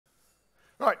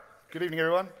Right, good evening,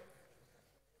 everyone.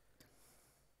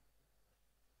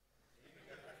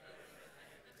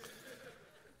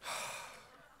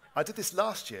 I did this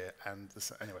last year, and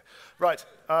anyway. Right,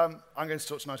 I'm going to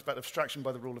talk tonight about abstraction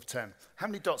by the rule of 10. How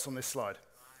many dots on this slide?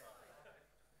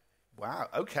 Wow,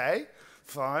 okay.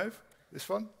 5. This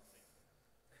one?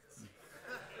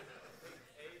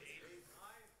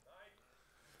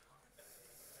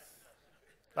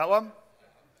 That one?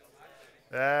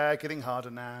 Getting harder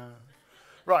now.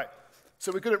 Right,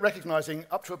 so we're good at recognizing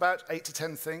up to about 8 to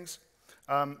 10 things.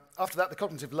 After that, the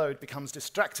cognitive load becomes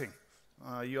distracting.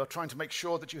 You are trying to make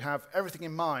sure that you have everything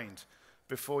in mind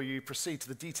before you proceed to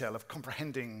the detail of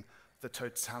comprehending the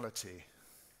totality.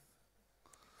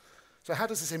 So how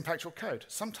does this impact your code?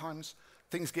 Sometimes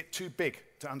things get too big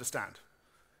to understand.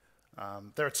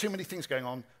 There are too many things going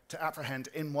on to apprehend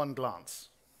in one glance.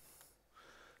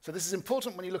 So this is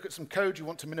important when you look at some code. You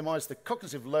want to minimize the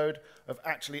cognitive load of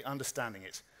actually understanding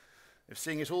it. If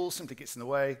seeing it all simply gets in the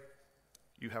way,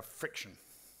 you have friction.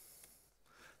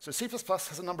 So C++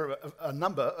 has a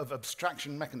number of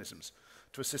abstraction mechanisms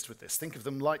to assist with this. Think of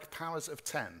them like powers of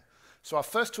 10. So our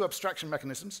first two abstraction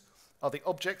mechanisms are the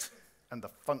object and the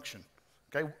function.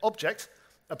 Okay? Object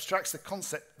abstracts the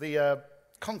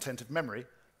content of memory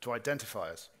to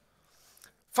identifiers.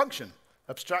 Function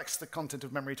abstracts the content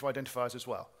of memory to identifiers as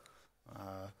well.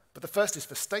 But the first is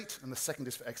for state and the second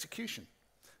is for execution.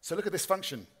 So look at this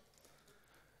function.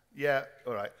 Yeah,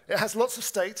 all right. It has lots of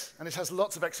state and it has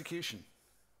lots of execution.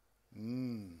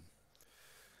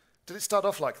 Did it start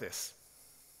off like this?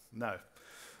 No.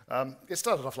 It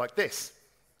started off like this.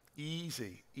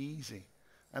 Easy, easy.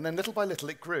 And then little by little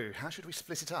it grew. How should we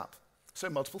split it up? So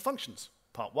multiple functions.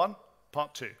 Part 1,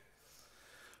 part 2.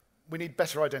 We need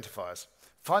better identifiers.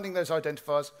 Finding those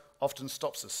identifiers often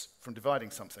stops us from dividing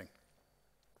something.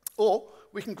 Or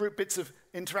we can group bits of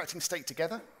interacting state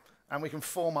together, and we can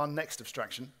form our next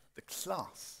abstraction, the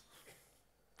class.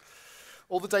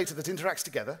 All the data that interacts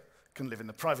together can live in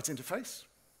the private interface,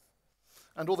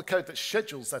 and all the code that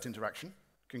schedules that interaction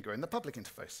can go in the public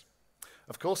interface.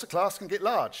 Of course, a class can get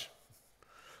large.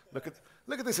 Look at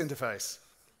this interface.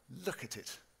 Look at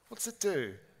it. What does it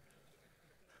do?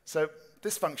 So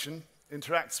this function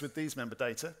interacts with these member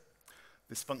data.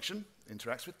 This function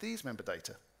interacts with these member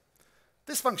data.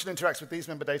 This function interacts with these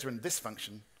member data, and this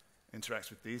function interacts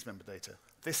with these member data.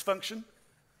 This function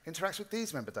interacts with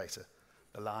these member data.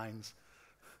 The lines.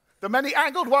 The many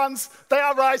angled ones, they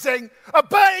are rising.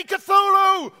 Obey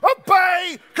Cthulhu!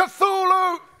 Obey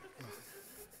Cthulhu!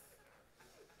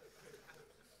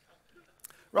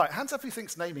 Right, hands up who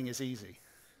thinks naming is easy.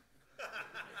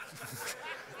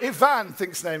 Ivan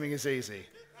thinks naming is easy.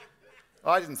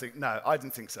 I didn't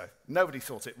think so. Nobody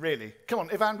thought it, really. Come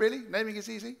on, Ivan, really? Naming is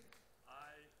easy?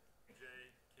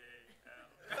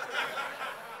 I-J-K-L.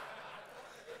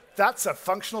 That's a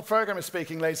functional programmer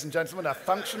speaking, ladies and gentlemen, a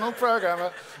functional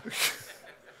programmer.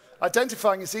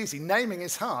 Identifying is easy, naming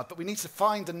is hard, but we need to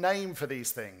find a name for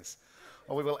these things,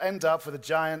 or we will end up with a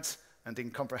giant and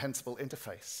incomprehensible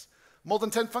interface. More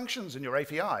than 10 functions in your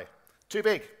API. Too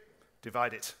big.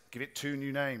 Divide it. Give it 2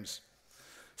 new names.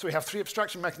 So we have 3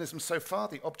 abstraction mechanisms so far: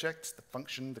 the object, the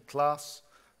function, the class.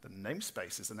 The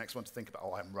namespace is the next one to think about.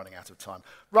 Oh, I'm running out of time.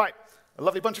 Right, a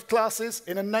lovely bunch of classes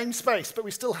in a namespace, but we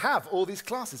still have all these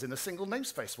classes in a single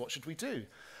namespace. What should we do?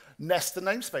 Nest the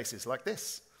namespaces like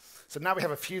this. So now we have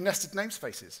a few nested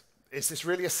namespaces. Is this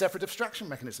really a separate abstraction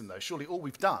mechanism, though? Surely all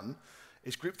we've done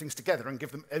is group things together and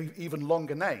give them even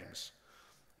longer names.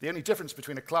 The only difference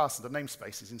between a class and a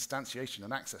namespace is instantiation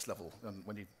and access level,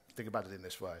 when you think about it in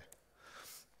this way.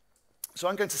 So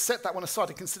I'm going to set that one aside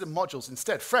and consider modules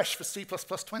instead, fresh for C++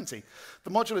 20. The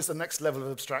module is the next level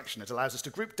of abstraction. It allows us to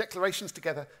group declarations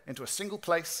together into a single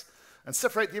place and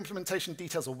separate the implementation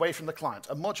details away from the client.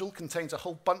 A module contains a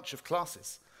whole bunch of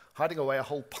classes, hiding away a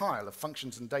whole pile of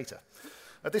functions and data.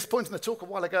 At this point in the talk a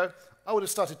while ago, I would have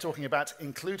started talking about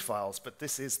include files, but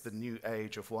this is the new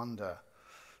age of wonder.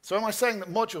 So am I saying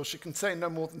that modules should contain no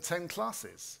more than 10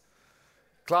 classes?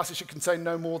 Classes should contain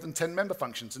no more than 10 member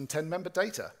functions and 10 member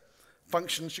data.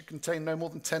 Functions should contain no more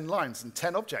than 10 lines and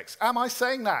 10 objects. Am I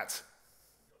saying that?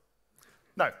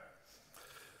 No.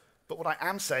 But what I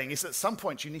am saying is that at some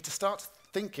point you need to start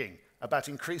thinking about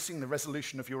increasing the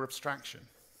resolution of your abstraction.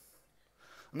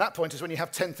 And that point is when you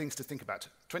have 10 things to think about.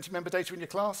 20 member data in your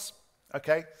class?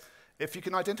 Okay. If you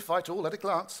can identify it all at a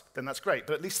glance, then that's great,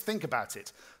 but at least think about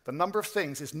it. The number of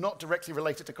things is not directly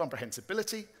related to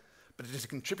comprehensibility, but it is a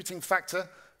contributing factor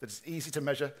that is easy to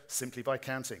measure simply by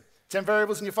counting. 10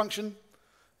 variables in your function,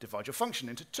 divide your function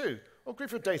into 2, or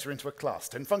group your data into a class.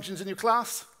 10 functions in your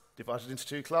class, divide it into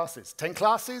 2 classes. 10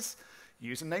 classes,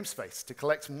 use a namespace to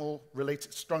collect more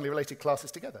strongly related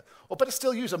classes together. Or better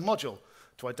still, use a module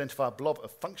to identify a blob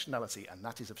of functionality, and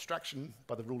that is abstraction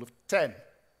by the rule of 10.